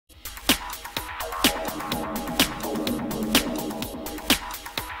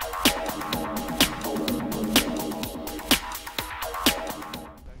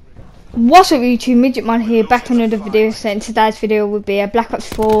What's up YouTube, Midgetman here, back to another video. So in today's video will be a Black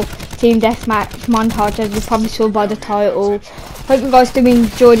Ops 4 team deathmatch montage, as you probably saw by the title. Hope you guys do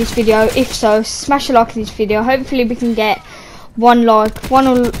enjoy this video. If so, smash a like to this video. Hopefully we can get one like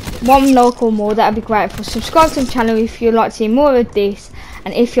or more. That'd be great. Subscribe to the channel if you'd like to see more of this,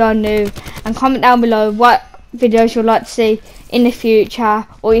 and if you're new, and comment down below what videos you'd like to see in the future,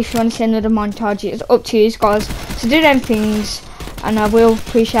 or if you want to see another montage. It's up to you guys, so do them things. And I will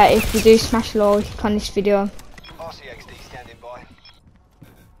appreciate if you do smash like on this video. RCXD standing by.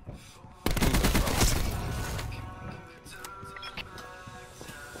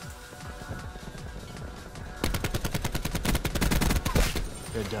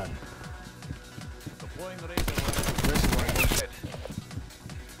 They're done. Deploying the razor.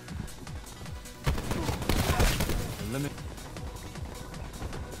 Limit.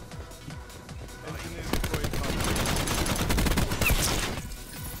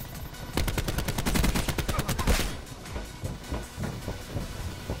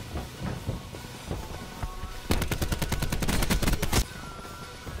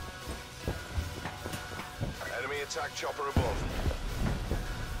 Enemy attack chopper above.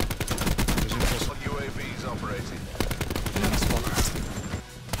 UAVs operating.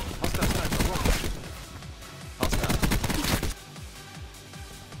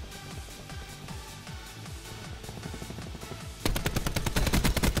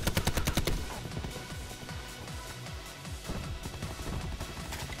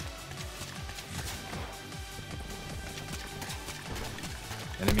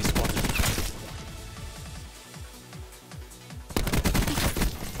 Enemy spotted.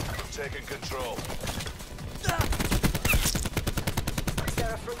 Taking control.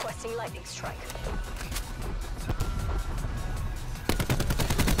 Seraph requesting lightning strike.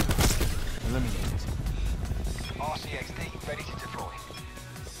 Eliminated. RCXD ready to deploy.